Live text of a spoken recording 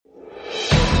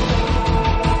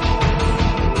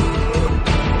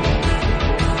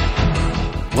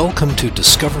Welcome to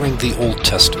Discovering the Old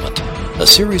Testament, a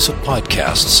series of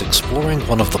podcasts exploring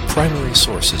one of the primary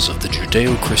sources of the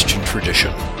Judeo-Christian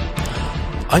tradition.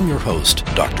 I'm your host,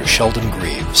 Dr. Sheldon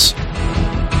Greaves.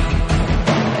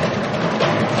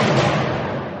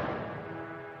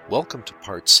 Welcome to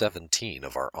part 17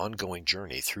 of our ongoing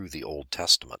journey through the Old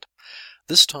Testament.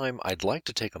 This time, I'd like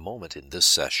to take a moment in this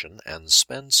session and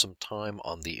spend some time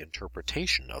on the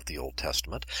interpretation of the Old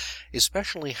Testament,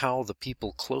 especially how the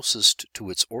people closest to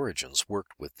its origins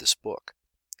worked with this book.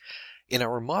 In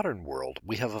our modern world,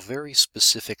 we have a very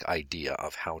specific idea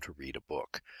of how to read a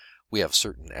book. We have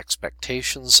certain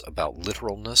expectations about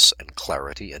literalness and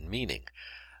clarity and meaning.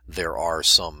 There are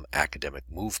some academic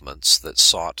movements that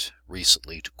sought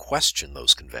recently to question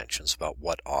those conventions about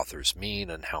what authors mean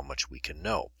and how much we can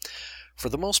know. For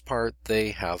the most part,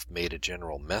 they have made a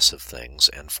general mess of things,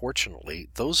 and fortunately,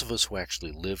 those of us who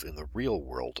actually live in the real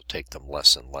world take them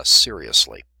less and less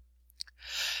seriously.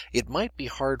 It might be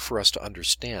hard for us to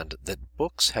understand that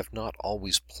books have not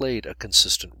always played a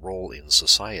consistent role in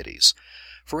societies.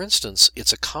 For instance,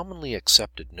 it's a commonly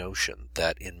accepted notion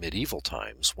that in medieval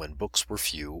times, when books were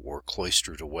few or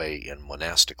cloistered away in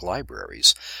monastic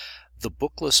libraries, the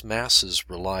bookless masses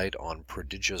relied on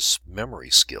prodigious memory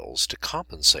skills to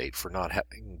compensate for not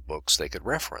having books they could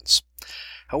reference.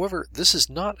 However, this is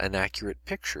not an accurate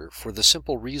picture for the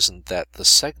simple reason that the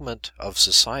segment of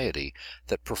society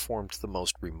that performed the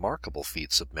most remarkable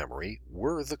feats of memory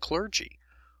were the clergy,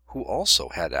 who also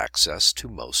had access to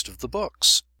most of the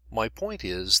books. My point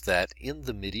is that in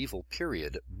the medieval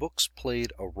period, books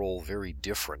played a role very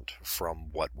different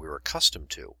from what we're accustomed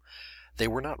to. They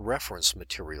were not reference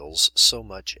materials so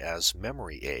much as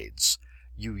memory aids.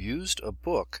 You used a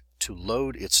book to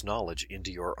load its knowledge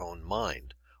into your own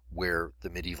mind, where the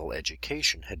medieval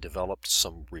education had developed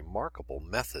some remarkable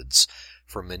methods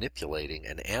for manipulating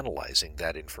and analyzing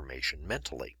that information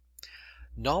mentally.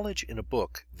 Knowledge in a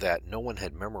book that no one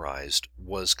had memorized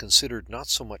was considered not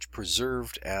so much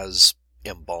preserved as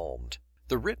embalmed.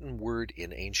 The written word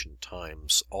in ancient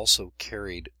times also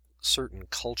carried certain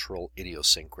cultural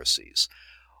idiosyncrasies.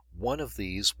 One of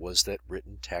these was that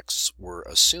written texts were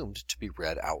assumed to be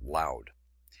read out loud.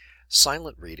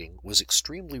 Silent reading was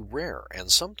extremely rare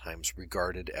and sometimes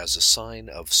regarded as a sign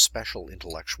of special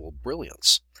intellectual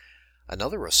brilliance.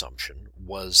 Another assumption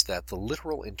was that the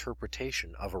literal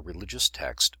interpretation of a religious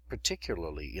text,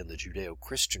 particularly in the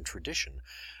Judeo-Christian tradition,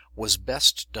 was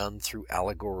best done through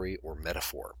allegory or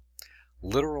metaphor.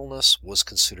 Literalness was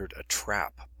considered a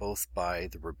trap both by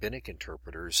the rabbinic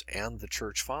interpreters and the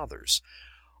church fathers.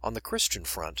 On the Christian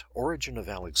front, Origen of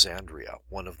Alexandria,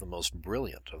 one of the most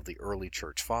brilliant of the early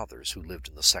church fathers who lived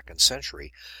in the 2nd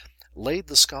century, laid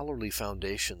the scholarly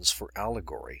foundations for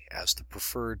allegory as the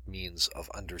preferred means of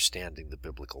understanding the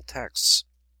biblical texts.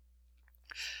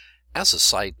 As a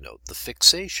side note, the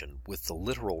fixation with the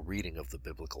literal reading of the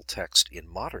biblical text in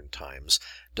modern times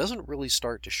doesn't really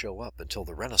start to show up until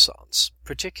the Renaissance,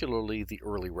 particularly the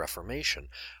early Reformation,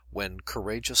 when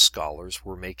courageous scholars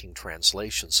were making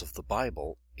translations of the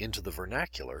Bible into the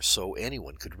vernacular so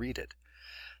anyone could read it.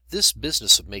 This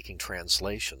business of making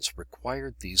translations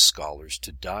required these scholars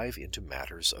to dive into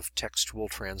matters of textual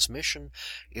transmission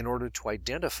in order to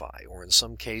identify, or in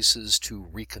some cases to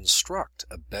reconstruct,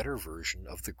 a better version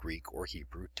of the Greek or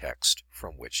Hebrew text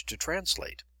from which to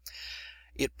translate.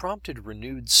 It prompted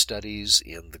renewed studies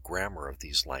in the grammar of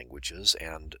these languages,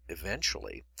 and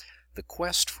eventually, the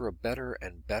quest for a better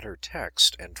and better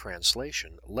text and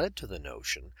translation led to the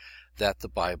notion that the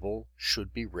Bible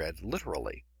should be read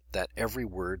literally, that every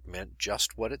word meant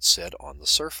just what it said on the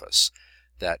surface,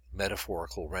 that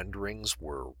metaphorical renderings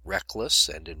were reckless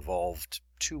and involved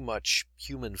too much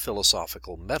human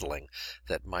philosophical meddling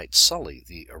that might sully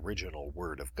the original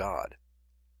Word of God.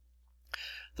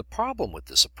 The problem with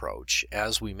this approach,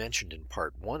 as we mentioned in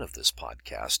part 1 of this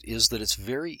podcast, is that it's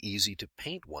very easy to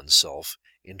paint oneself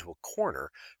into a corner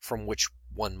from which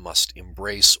one must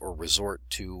embrace or resort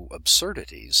to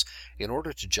absurdities in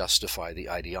order to justify the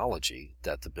ideology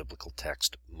that the biblical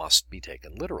text must be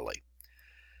taken literally.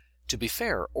 To be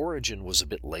fair, Origen was a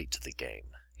bit late to the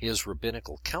game. His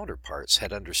rabbinical counterparts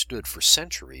had understood for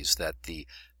centuries that the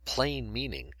plain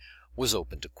meaning was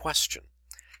open to question.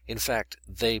 In fact,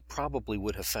 they probably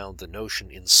would have found the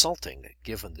notion insulting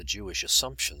given the Jewish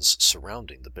assumptions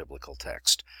surrounding the biblical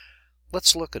text.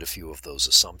 Let's look at a few of those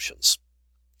assumptions.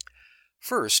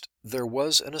 First, there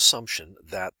was an assumption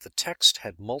that the text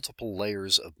had multiple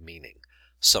layers of meaning,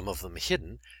 some of them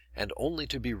hidden and only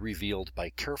to be revealed by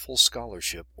careful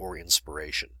scholarship or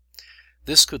inspiration.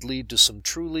 This could lead to some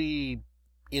truly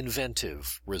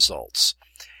inventive results.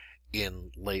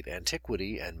 In late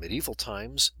antiquity and medieval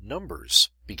times, numbers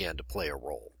began to play a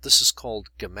role. This is called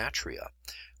gematria,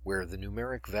 where the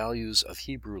numeric values of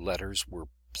Hebrew letters were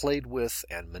played with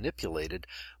and manipulated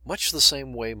much the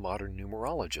same way modern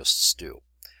numerologists do.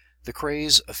 The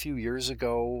craze a few years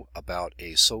ago about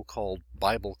a so-called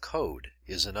Bible code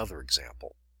is another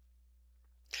example.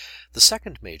 The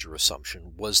second major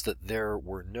assumption was that there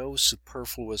were no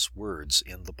superfluous words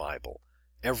in the Bible.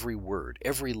 Every word,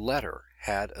 every letter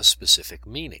had a specific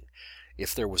meaning.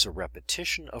 If there was a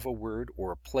repetition of a word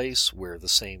or a place where the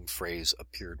same phrase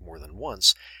appeared more than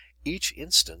once, each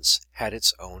instance had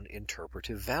its own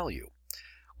interpretive value.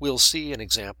 We'll see an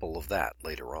example of that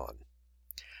later on.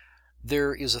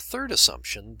 There is a third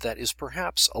assumption that is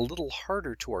perhaps a little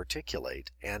harder to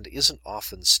articulate and isn't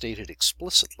often stated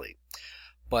explicitly,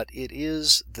 but it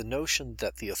is the notion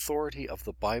that the authority of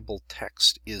the Bible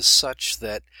text is such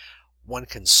that one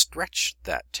can stretch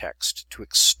that text to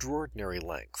extraordinary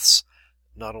lengths.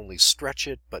 Not only stretch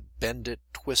it, but bend it,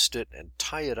 twist it, and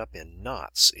tie it up in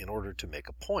knots in order to make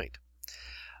a point.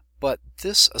 But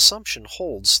this assumption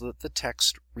holds that the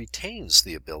text retains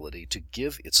the ability to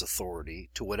give its authority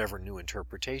to whatever new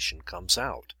interpretation comes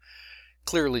out.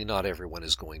 Clearly, not everyone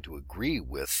is going to agree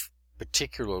with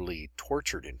particularly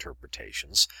tortured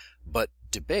interpretations, but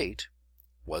debate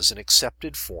was an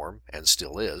accepted form, and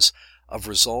still is, of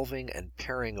resolving and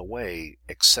paring away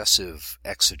excessive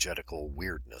exegetical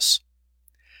weirdness.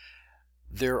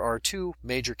 There are two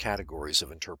major categories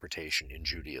of interpretation in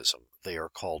Judaism. They are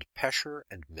called Pesher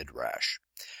and Midrash.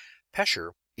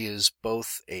 Pesher is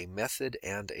both a method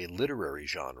and a literary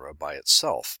genre by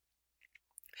itself.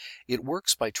 It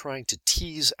works by trying to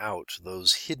tease out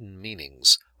those hidden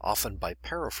meanings, often by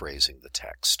paraphrasing the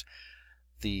text.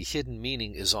 The hidden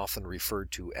meaning is often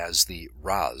referred to as the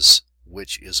raz,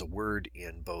 which is a word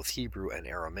in both Hebrew and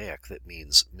Aramaic that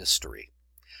means mystery.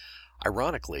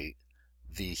 Ironically,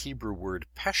 the Hebrew word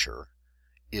pesher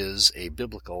is a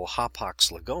biblical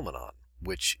hapax legomenon,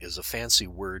 which is a fancy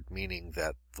word meaning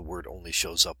that the word only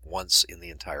shows up once in the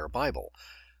entire Bible.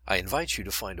 I invite you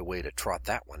to find a way to trot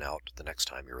that one out the next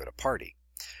time you're at a party.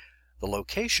 The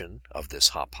location of this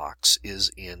hapax is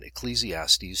in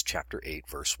Ecclesiastes chapter 8,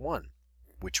 verse 1,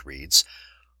 which reads,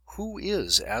 "Who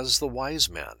is as the wise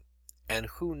man, and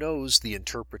who knows the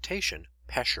interpretation,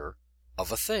 pesher,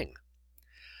 of a thing?"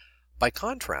 By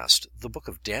contrast, the book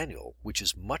of Daniel, which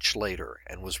is much later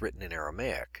and was written in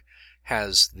Aramaic,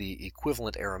 has the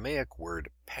equivalent Aramaic word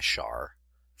peshar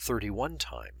 31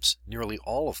 times, nearly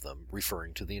all of them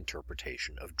referring to the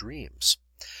interpretation of dreams.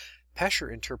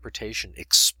 Pesher interpretation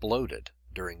exploded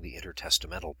during the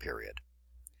intertestamental period.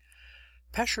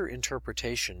 Pesher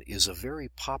interpretation is a very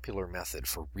popular method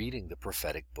for reading the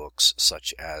prophetic books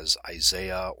such as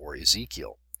Isaiah or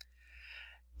Ezekiel.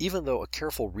 Even though a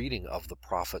careful reading of the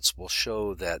prophets will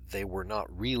show that they were not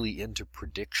really into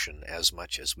prediction as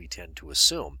much as we tend to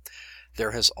assume, there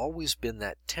has always been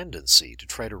that tendency to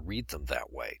try to read them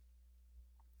that way.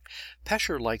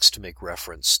 Pesher likes to make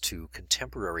reference to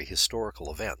contemporary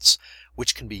historical events,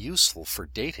 which can be useful for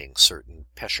dating certain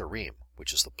pesherim,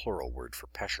 which is the plural word for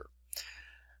pesher.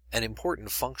 An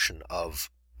important function of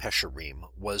pesherim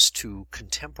was to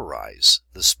contemporize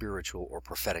the spiritual or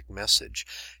prophetic message,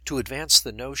 to advance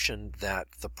the notion that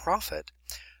the prophet,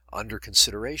 under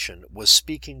consideration, was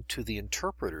speaking to the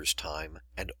interpreter's time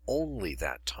and only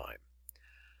that time.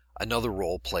 Another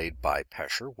role played by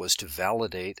pesher was to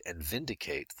validate and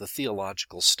vindicate the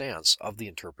theological stance of the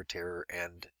interpreter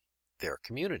and their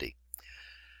community.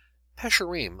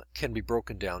 Pesherim can be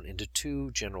broken down into two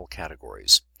general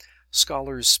categories.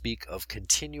 Scholars speak of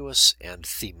continuous and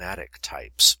thematic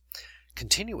types.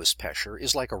 Continuous pesher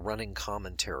is like a running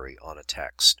commentary on a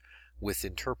text, with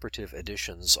interpretive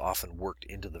additions often worked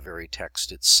into the very text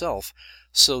itself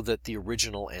so that the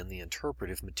original and the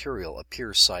interpretive material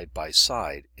appear side by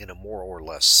side in a more or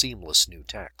less seamless new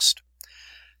text.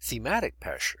 Thematic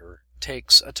pesher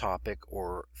takes a topic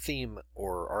or theme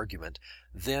or argument,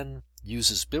 then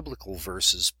uses biblical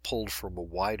verses pulled from a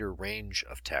wider range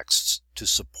of texts to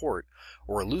support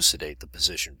or elucidate the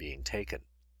position being taken.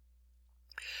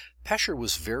 Pesher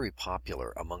was very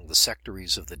popular among the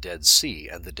sectaries of the Dead Sea,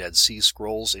 and the Dead Sea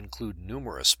Scrolls include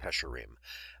numerous pesherim,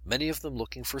 many of them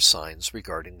looking for signs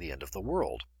regarding the end of the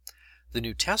world. The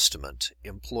New Testament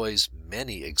employs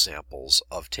many examples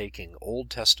of taking Old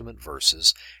Testament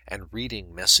verses and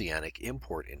reading messianic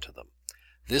import into them.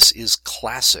 This is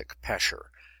classic pesher,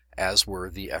 as were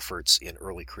the efforts in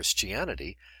early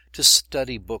Christianity to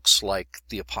study books like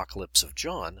the Apocalypse of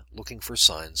John, looking for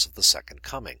signs of the Second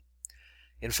Coming.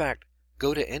 In fact,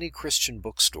 go to any Christian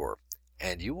bookstore,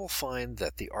 and you will find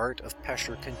that the art of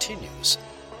pesher continues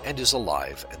and is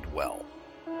alive and well.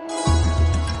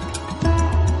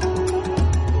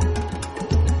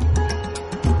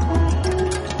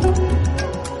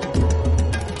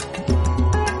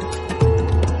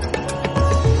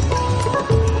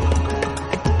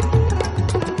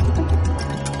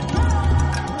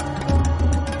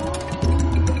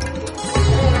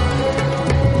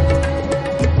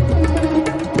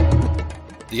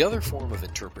 The other form of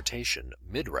interpretation,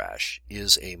 midrash,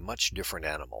 is a much different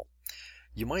animal.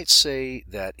 You might say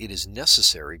that it is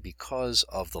necessary because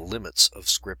of the limits of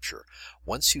Scripture.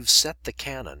 Once you've set the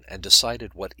canon and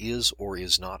decided what is or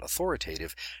is not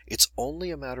authoritative, it's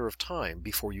only a matter of time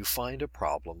before you find a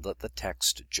problem that the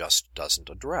text just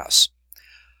doesn't address.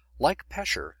 Like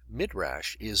Pesher,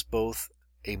 midrash is both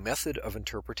a method of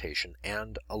interpretation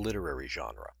and a literary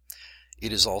genre.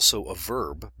 It is also a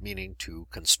verb, meaning to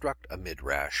construct a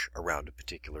midrash around a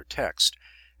particular text,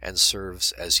 and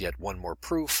serves as yet one more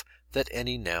proof that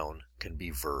any noun can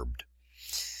be verbed.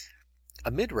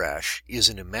 A midrash is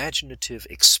an imaginative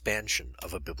expansion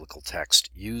of a biblical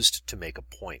text used to make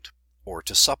a point, or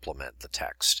to supplement the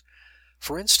text.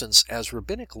 For instance, as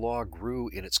rabbinic law grew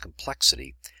in its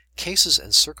complexity, cases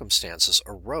and circumstances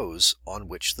arose on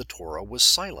which the Torah was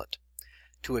silent.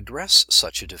 To address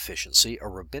such a deficiency, a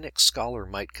rabbinic scholar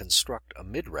might construct a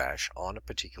midrash on a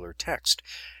particular text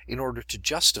in order to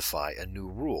justify a new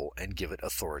rule and give it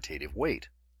authoritative weight.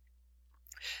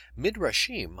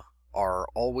 Midrashim are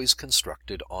always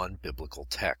constructed on biblical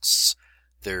texts.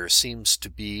 There seems to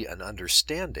be an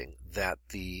understanding that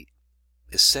the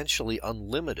essentially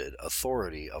unlimited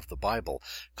authority of the Bible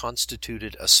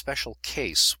constituted a special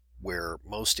case where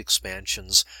most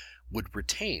expansions would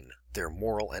retain their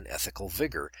moral and ethical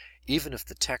vigor, even if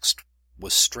the text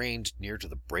was strained near to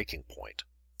the breaking point.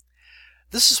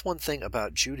 This is one thing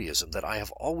about Judaism that I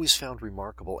have always found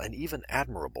remarkable and even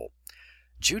admirable.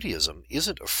 Judaism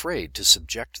isn't afraid to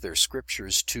subject their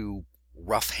scriptures to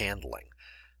rough handling.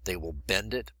 They will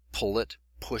bend it, pull it,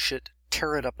 push it,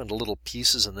 tear it up into little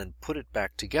pieces, and then put it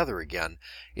back together again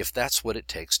if that's what it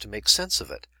takes to make sense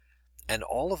of it. And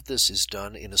all of this is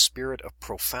done in a spirit of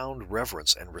profound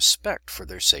reverence and respect for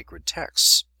their sacred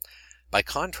texts. By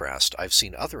contrast, I've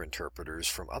seen other interpreters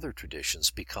from other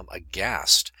traditions become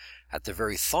aghast at the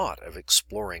very thought of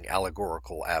exploring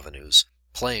allegorical avenues,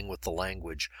 playing with the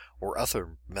language, or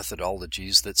other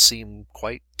methodologies that seem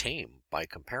quite tame by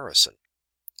comparison.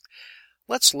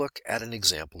 Let's look at an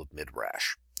example of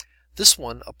midrash. This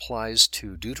one applies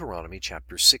to Deuteronomy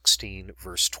chapter 16,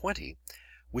 verse 20,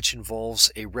 which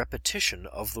involves a repetition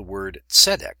of the word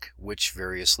tzedek, which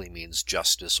variously means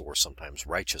justice or sometimes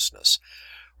righteousness.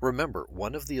 Remember,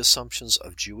 one of the assumptions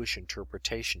of Jewish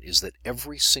interpretation is that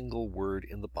every single word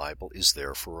in the Bible is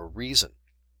there for a reason.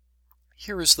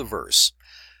 Here is the verse: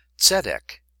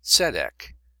 Tzedek,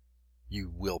 tzedek,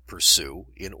 you will pursue,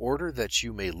 in order that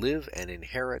you may live and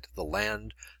inherit the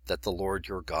land that the Lord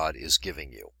your God is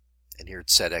giving you. And here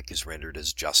tzedek is rendered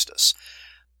as justice.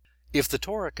 If the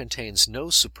Torah contains no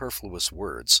superfluous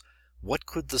words, what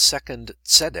could the second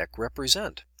tzedek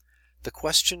represent? The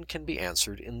question can be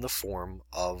answered in the form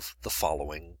of the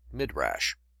following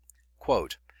midrash.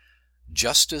 Quote,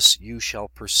 justice you shall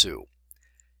pursue.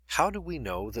 How do we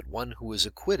know that one who is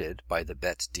acquitted by the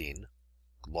Bet Din,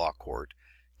 law court,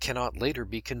 cannot later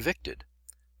be convicted?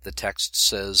 The text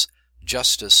says,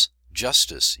 justice,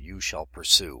 justice you shall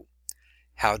pursue.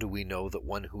 How do we know that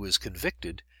one who is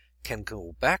convicted can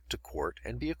go back to court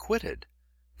and be acquitted?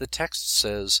 The text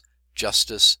says,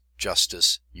 justice,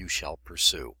 justice you shall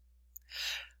pursue.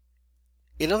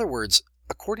 In other words,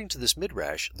 according to this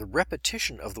midrash, the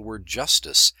repetition of the word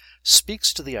justice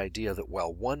speaks to the idea that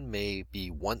while one may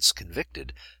be once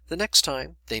convicted, the next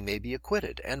time they may be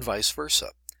acquitted, and vice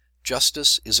versa.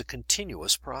 Justice is a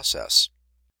continuous process.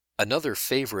 Another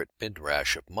favorite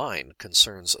midrash of mine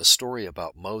concerns a story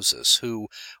about Moses who,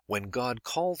 when God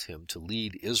called him to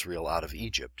lead Israel out of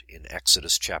Egypt in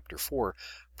Exodus chapter 4,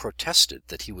 protested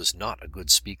that he was not a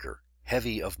good speaker,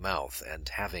 heavy of mouth, and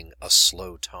having a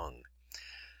slow tongue.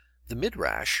 The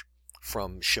midrash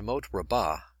from Shemot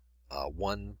Rabbah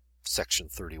 1, section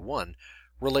 31,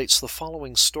 relates the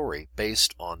following story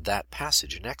based on that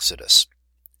passage in Exodus.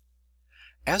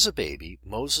 As a baby,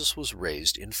 Moses was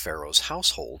raised in Pharaoh's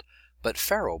household, but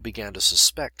Pharaoh began to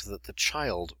suspect that the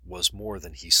child was more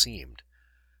than he seemed.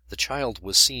 The child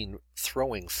was seen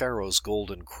throwing Pharaoh's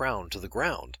golden crown to the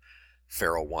ground.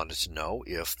 Pharaoh wanted to know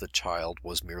if the child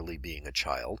was merely being a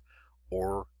child,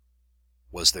 or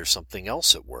was there something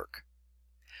else at work?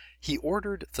 He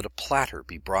ordered that a platter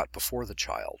be brought before the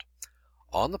child.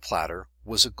 On the platter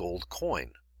was a gold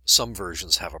coin, some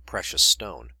versions have a precious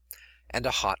stone, and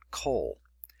a hot coal.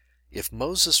 If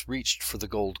Moses reached for the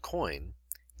gold coin,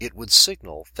 it would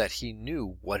signal that he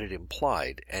knew what it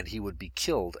implied, and he would be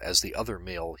killed as the other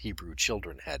male Hebrew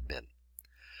children had been.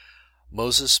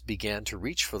 Moses began to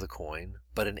reach for the coin,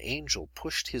 but an angel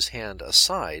pushed his hand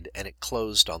aside, and it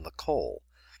closed on the coal.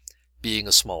 Being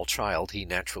a small child, he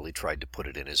naturally tried to put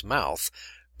it in his mouth,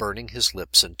 burning his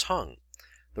lips and tongue.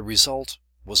 The result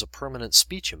was a permanent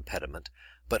speech impediment,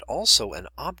 but also an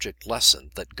object lesson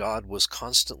that God was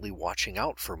constantly watching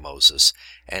out for Moses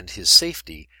and his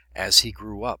safety as he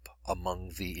grew up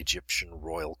among the Egyptian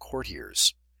royal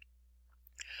courtiers.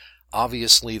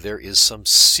 Obviously, there is some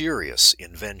serious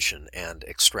invention and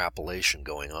extrapolation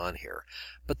going on here,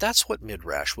 but that's what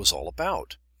Midrash was all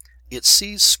about. It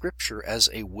sees Scripture as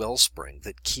a wellspring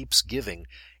that keeps giving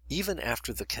even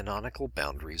after the canonical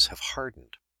boundaries have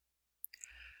hardened.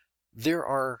 There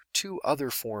are two other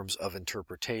forms of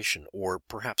interpretation, or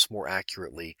perhaps more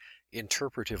accurately,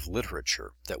 interpretive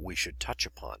literature, that we should touch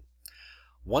upon.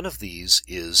 One of these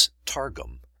is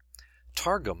Targum.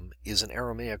 Targum is an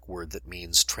Aramaic word that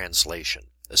means translation,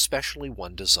 especially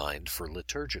one designed for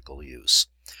liturgical use.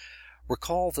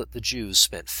 Recall that the Jews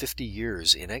spent 50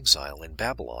 years in exile in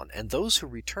Babylon, and those who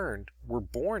returned were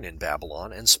born in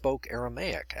Babylon and spoke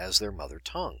Aramaic as their mother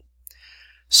tongue.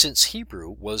 Since Hebrew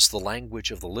was the language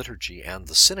of the liturgy and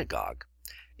the synagogue,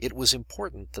 it was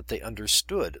important that they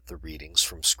understood the readings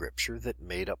from Scripture that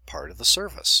made up part of the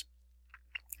service.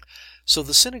 So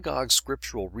the synagogue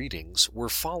scriptural readings were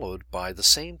followed by the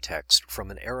same text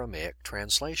from an Aramaic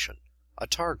translation, a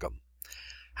Targum.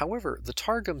 However, the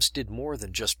Targums did more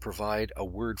than just provide a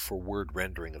word-for-word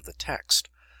rendering of the text.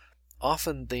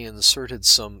 Often they inserted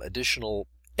some additional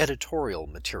editorial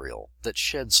material that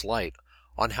sheds light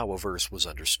on how a verse was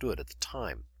understood at the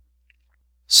time.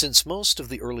 Since most of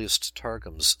the earliest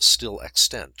Targums still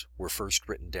extant were first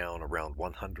written down around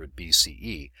 100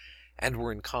 BCE and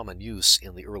were in common use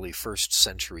in the early 1st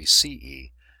century CE,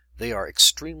 they are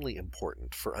extremely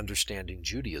important for understanding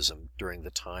Judaism during the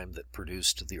time that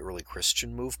produced the early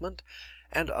Christian movement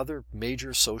and other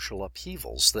major social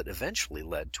upheavals that eventually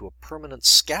led to a permanent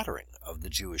scattering of the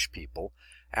Jewish people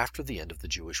after the end of the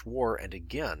Jewish War and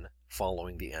again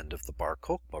following the end of the Bar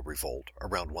Kokhba revolt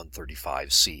around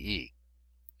 135 CE.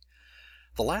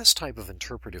 The last type of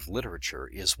interpretive literature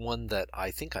is one that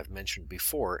I think I've mentioned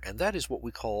before, and that is what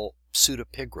we call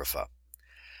pseudepigrapha.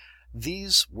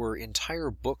 These were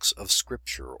entire books of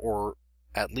Scripture, or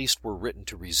at least were written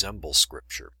to resemble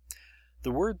Scripture.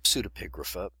 The word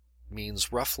pseudepigrapha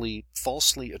means roughly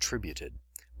falsely attributed,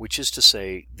 which is to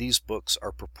say these books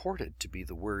are purported to be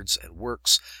the words and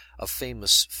works of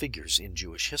famous figures in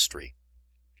Jewish history.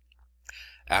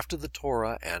 After the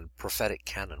Torah and prophetic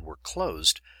canon were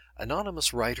closed,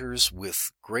 anonymous writers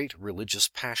with great religious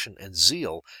passion and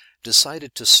zeal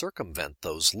decided to circumvent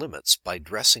those limits by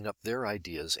dressing up their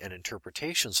ideas and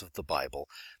interpretations of the Bible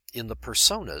in the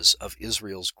personas of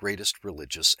Israel's greatest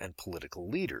religious and political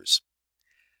leaders.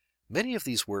 Many of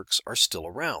these works are still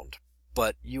around,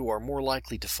 but you are more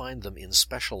likely to find them in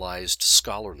specialized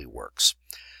scholarly works.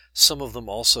 Some of them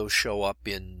also show up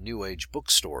in New Age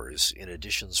bookstores in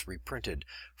editions reprinted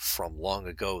from long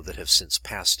ago that have since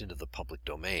passed into the public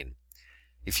domain.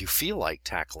 If you feel like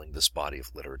tackling this body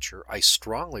of literature, I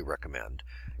strongly recommend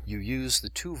you use the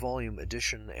 2-volume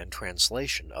edition and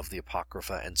translation of the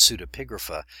Apocrypha and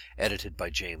Pseudepigrapha edited by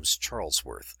James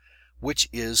Charlesworth, which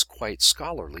is quite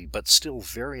scholarly but still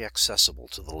very accessible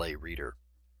to the lay reader.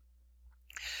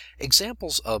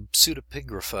 Examples of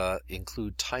pseudepigrapha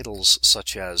include titles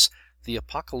such as The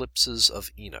Apocalypses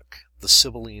of Enoch, the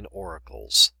Sibylline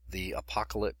Oracles, the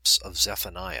Apocalypse of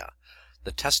Zephaniah,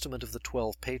 the Testament of the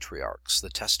 12 Patriarchs, the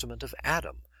Testament of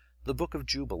Adam, the Book of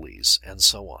Jubilees, and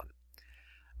so on.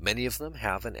 Many of them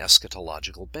have an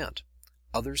eschatological bent.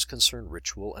 Others concern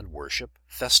ritual and worship,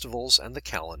 festivals and the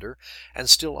calendar, and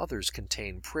still others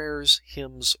contain prayers,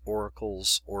 hymns,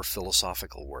 oracles, or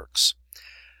philosophical works.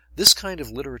 This kind of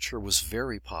literature was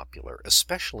very popular,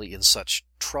 especially in such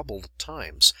troubled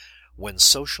times when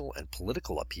social and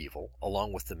political upheaval,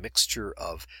 along with the mixture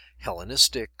of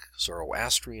Hellenistic,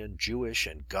 Zoroastrian, Jewish,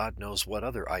 and God knows what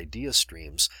other idea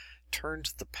streams,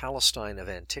 turned the Palestine of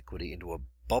antiquity into a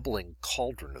bubbling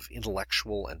cauldron of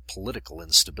intellectual and political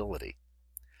instability.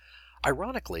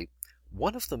 Ironically,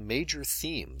 one of the major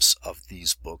themes of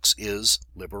these books is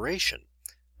liberation,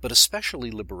 but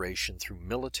especially liberation through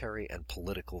military and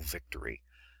political victory,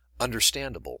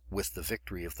 understandable with the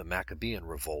victory of the Maccabean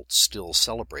revolt still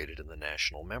celebrated in the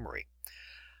national memory.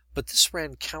 But this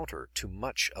ran counter to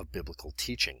much of biblical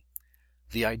teaching.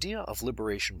 The idea of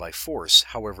liberation by force,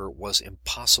 however, was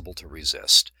impossible to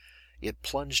resist. It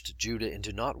plunged Judah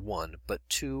into not one, but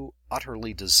 2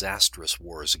 utterly disastrous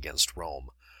wars against Rome,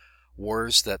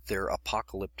 wars that their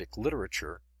apocalyptic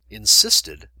literature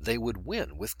insisted they would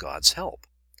win with God's help.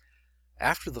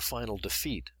 After the final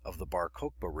defeat of the Bar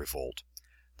Kokhba revolt,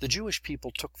 the Jewish people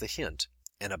took the hint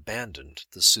and abandoned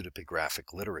the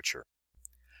pseudepigraphic literature.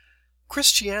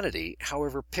 Christianity,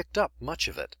 however, picked up much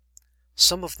of it.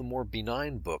 Some of the more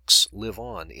benign books live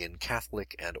on in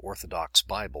Catholic and Orthodox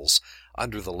Bibles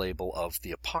under the label of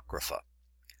the Apocrypha.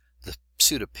 The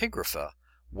Pseudepigrapha,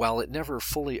 while it never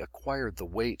fully acquired the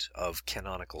weight of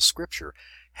canonical scripture,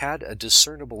 had a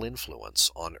discernible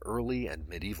influence on early and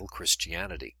medieval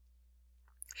Christianity.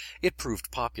 It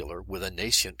proved popular with a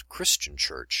nascent Christian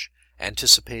church,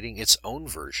 anticipating its own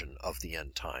version of the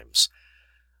end times.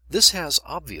 This has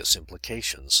obvious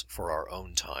implications for our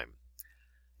own time.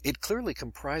 It clearly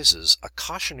comprises a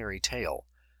cautionary tale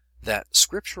that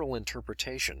scriptural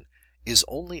interpretation is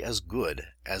only as good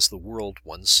as the world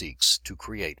one seeks to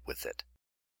create with it.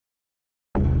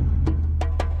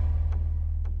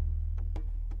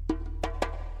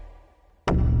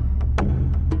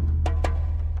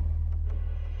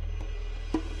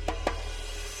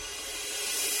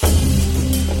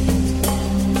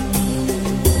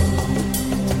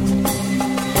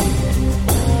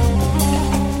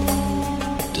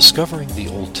 Discovering the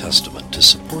Old Testament is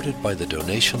supported by the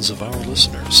donations of our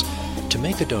listeners. To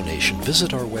make a donation,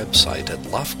 visit our website at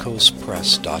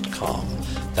lafkospress.com.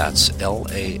 That's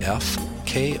LAFKOS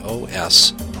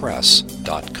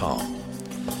press.com.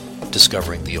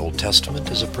 Discovering the Old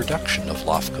Testament is a production of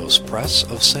Lafkos Press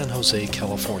of San Jose,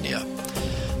 California.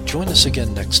 Join us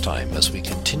again next time as we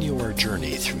continue our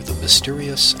journey through the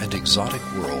mysterious and exotic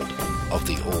world of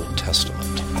the Old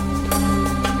Testament.